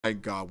My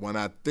God, when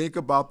I think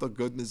about the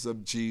goodness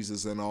of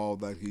Jesus and all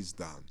that he's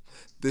done,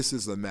 this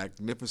is a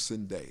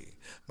magnificent day.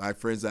 My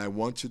friends, I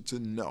want you to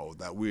know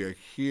that we are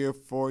here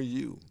for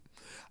you.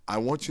 I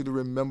want you to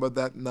remember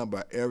that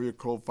number, area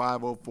code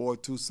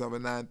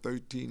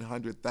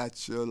 504-279-1300.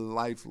 That's your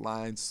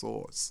lifeline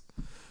source.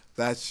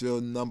 That's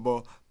your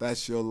number.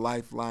 That's your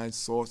lifeline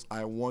source.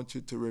 I want you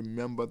to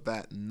remember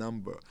that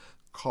number.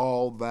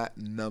 Call that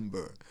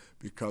number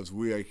because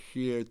we are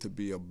here to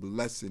be a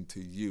blessing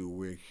to you.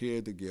 We're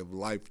here to give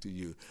life to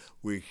you.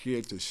 We're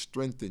here to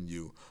strengthen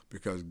you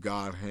because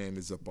God's hand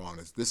is upon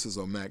us. This is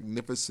a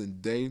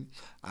magnificent day.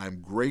 I'm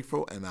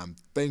grateful and I'm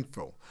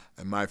thankful.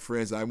 And my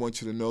friends, I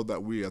want you to know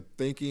that we are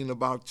thinking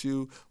about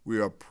you. We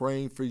are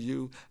praying for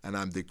you. And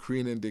I'm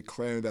decreeing and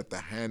declaring that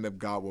the hand of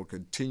God will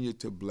continue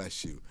to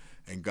bless you.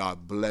 And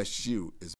God bless you.